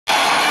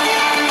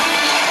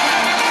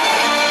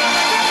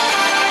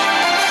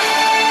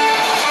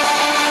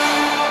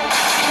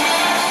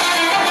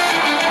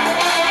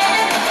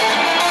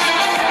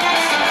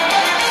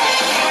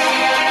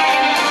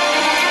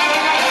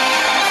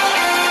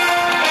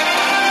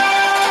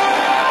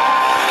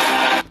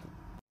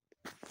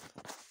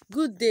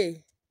Good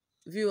day,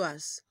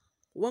 viewers.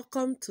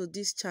 Welcome to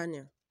this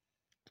channel.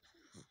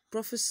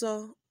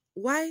 Professor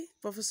Wole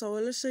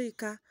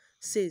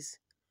says,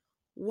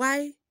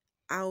 why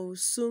I will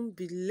soon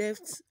be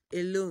left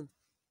alone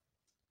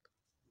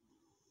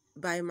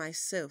by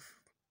myself.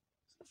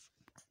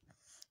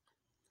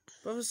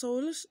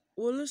 Professor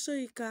Wole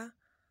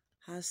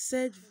has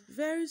said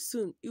very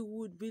soon he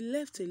would be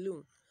left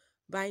alone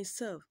by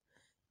himself,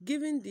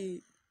 given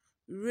the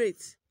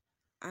rate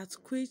at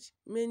which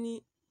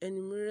many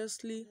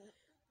enumerously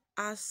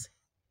as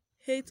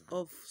hate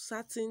of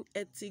certain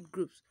ethnic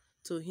groups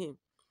to him.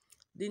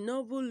 The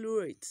Nobel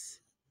laureate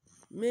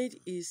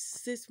made his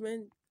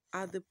statement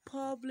at the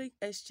public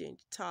exchange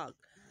tag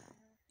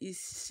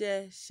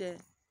Isheshe,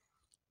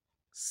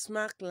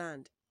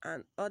 Smackland,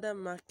 and other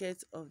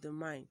markets of the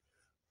mind,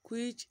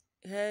 which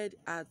held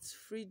at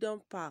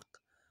Freedom Park,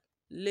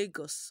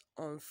 Lagos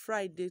on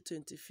Friday,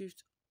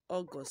 25th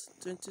August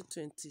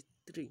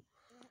 2023.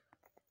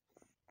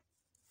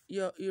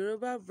 Your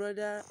Yoruba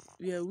brother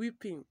were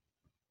weeping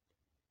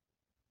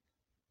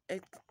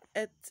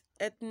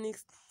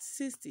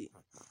ethnicity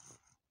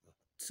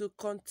to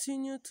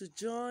continue to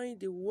join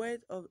the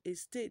wealth of a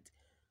state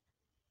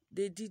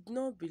they did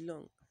not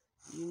belong.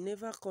 You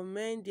never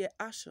commend their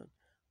action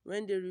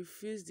when they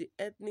refuse the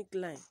ethnic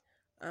line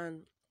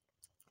and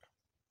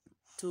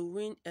to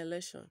win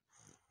election.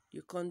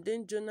 You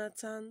condemn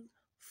Jonathan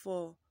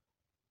for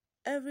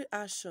every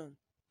action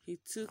he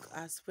took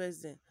as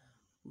president,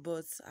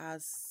 but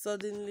has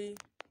suddenly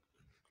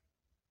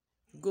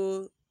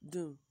go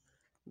doom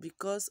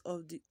because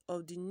of the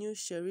new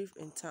sheriff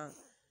in town.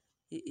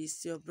 He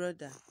is your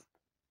brother.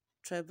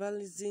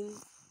 Tribalism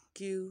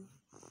kill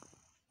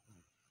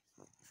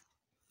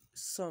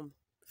some.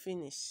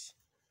 Finish.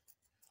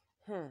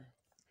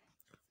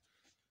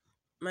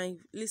 My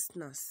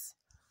listeners,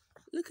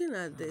 looking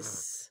at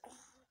this,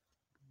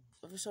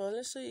 Professor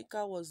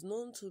Wole was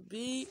known to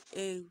be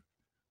a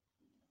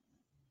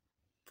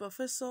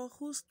professor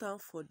who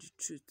stands for the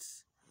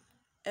truth.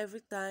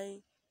 Every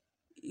time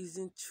he's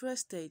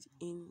interested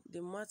in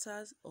the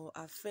matters or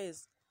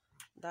affairs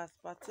that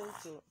pertain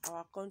to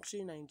our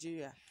country,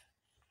 Nigeria,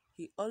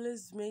 he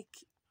always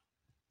make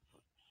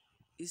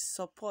his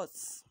support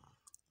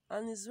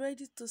and is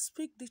ready to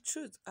speak the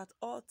truth at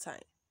all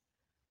times.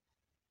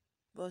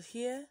 But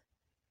here,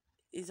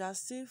 it's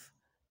as if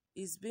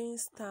it's being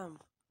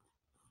stamped.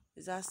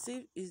 It's as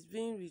if it's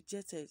being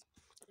rejected.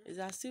 It's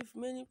as if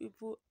many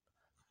people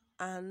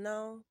are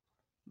now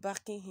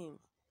backing him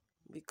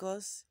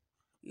because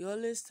he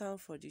always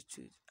stands for the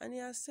truth. And he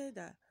has said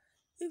that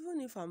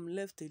even if I'm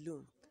left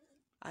alone,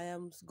 I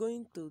am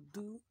going to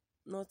do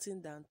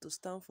nothing than to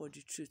stand for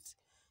the truth.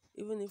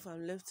 Even if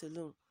I'm left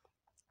alone,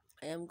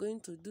 I am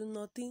going to do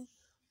nothing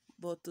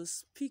but to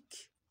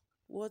speak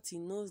what he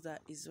knows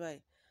that is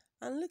right.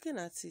 And looking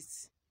at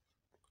it,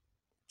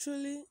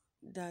 truly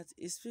that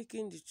is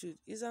speaking the truth.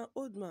 He's an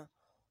old man.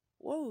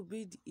 What will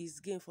be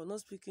his gain for not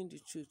speaking the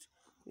truth?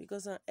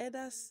 Because an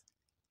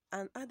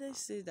adage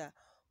say that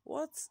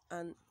what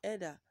an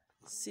elder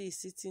sees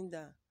sitting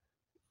down,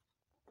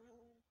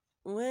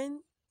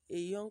 when a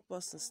young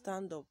person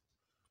stand up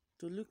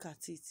to look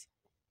at it,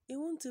 he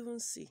won't even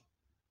see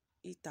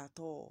it at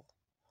all.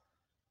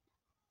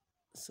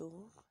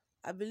 So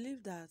I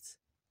believe that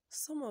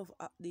some of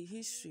the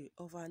history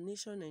of our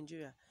nation,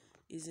 Nigeria,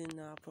 is in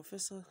our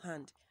professor's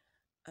hand,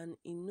 and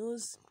he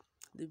knows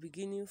the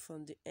beginning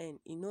from the end.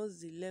 He knows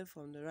the left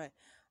from the right.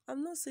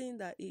 I'm not saying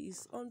that he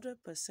is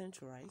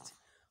 100% right,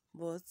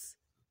 but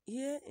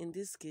here in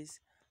this case,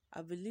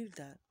 I believe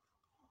that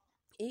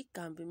he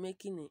can be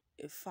making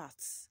a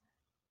fact.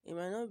 It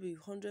might not be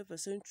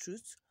 100%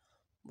 truth,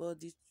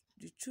 but the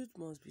truth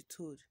must be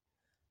told.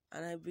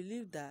 And I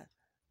believe that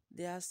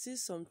there are still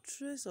some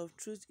trace of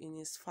truth in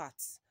his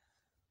facts.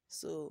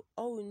 So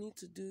all we need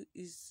to do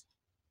is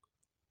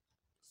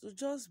to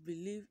just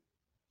believe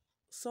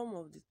some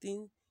of the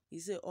things he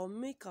said, or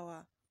make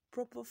our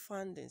proper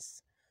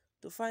findings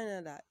to find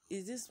out that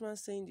is this man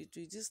saying the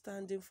truth, is he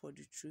standing for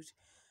the truth?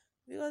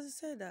 Because he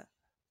said that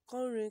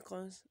come rain,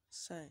 come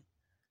shine,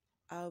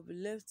 I'll be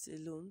left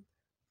alone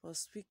for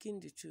speaking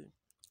the truth.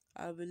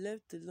 I'll be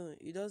left alone.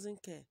 He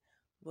doesn't care,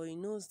 but he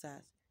knows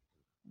that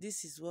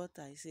this is what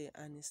I say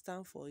and he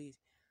stands for it.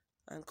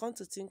 And come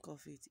to think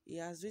of it, he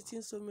has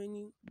written so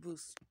many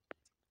books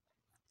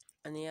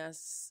and he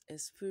has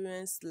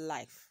experienced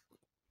life.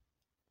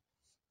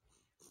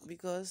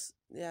 Because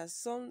there are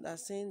some that are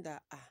saying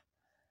that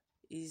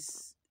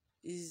is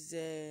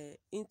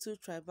into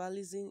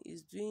tribalism,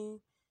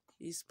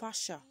 is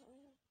partial.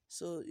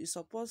 So he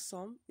supports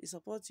some, he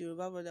supports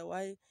Yoruba, but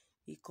why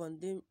he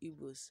condemn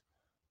Igbos.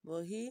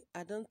 But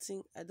I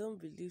don't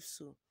believe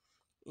so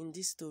in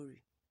this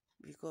story,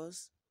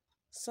 because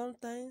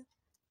sometimes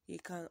he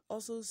can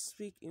also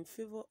speak in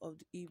favor of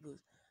the Igbos.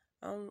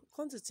 And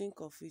come to think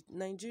of it,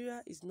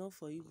 Nigeria is not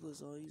for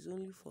Igbos or is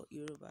only for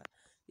Yoruba.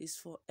 It's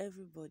for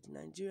everybody.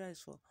 Nigeria is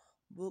for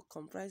both,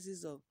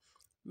 comprises of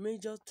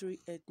major three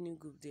ethnic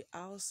groups: the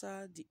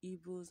Hausa, the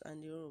Igbos,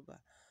 and the Yoruba.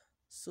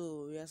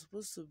 So we are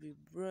supposed to be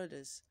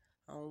brothers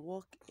and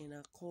work in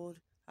accord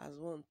as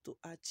one to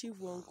achieve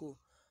one goal,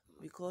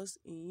 because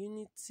in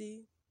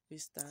unity we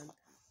stand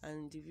and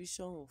in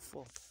division we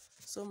fall.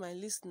 So my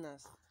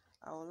listeners,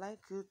 I would like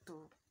you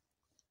to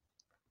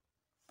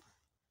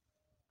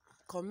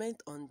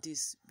comment on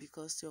this,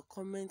 because your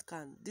comment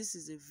can. This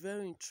is a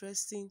very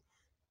interesting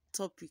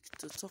topic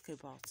to talk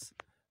about.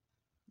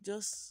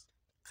 Just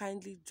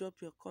kindly drop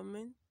your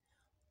comment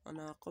on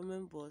our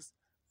comment box,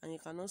 and you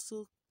can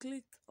also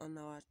click on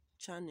our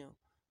channel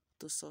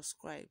to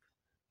subscribe.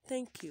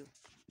 Thank you.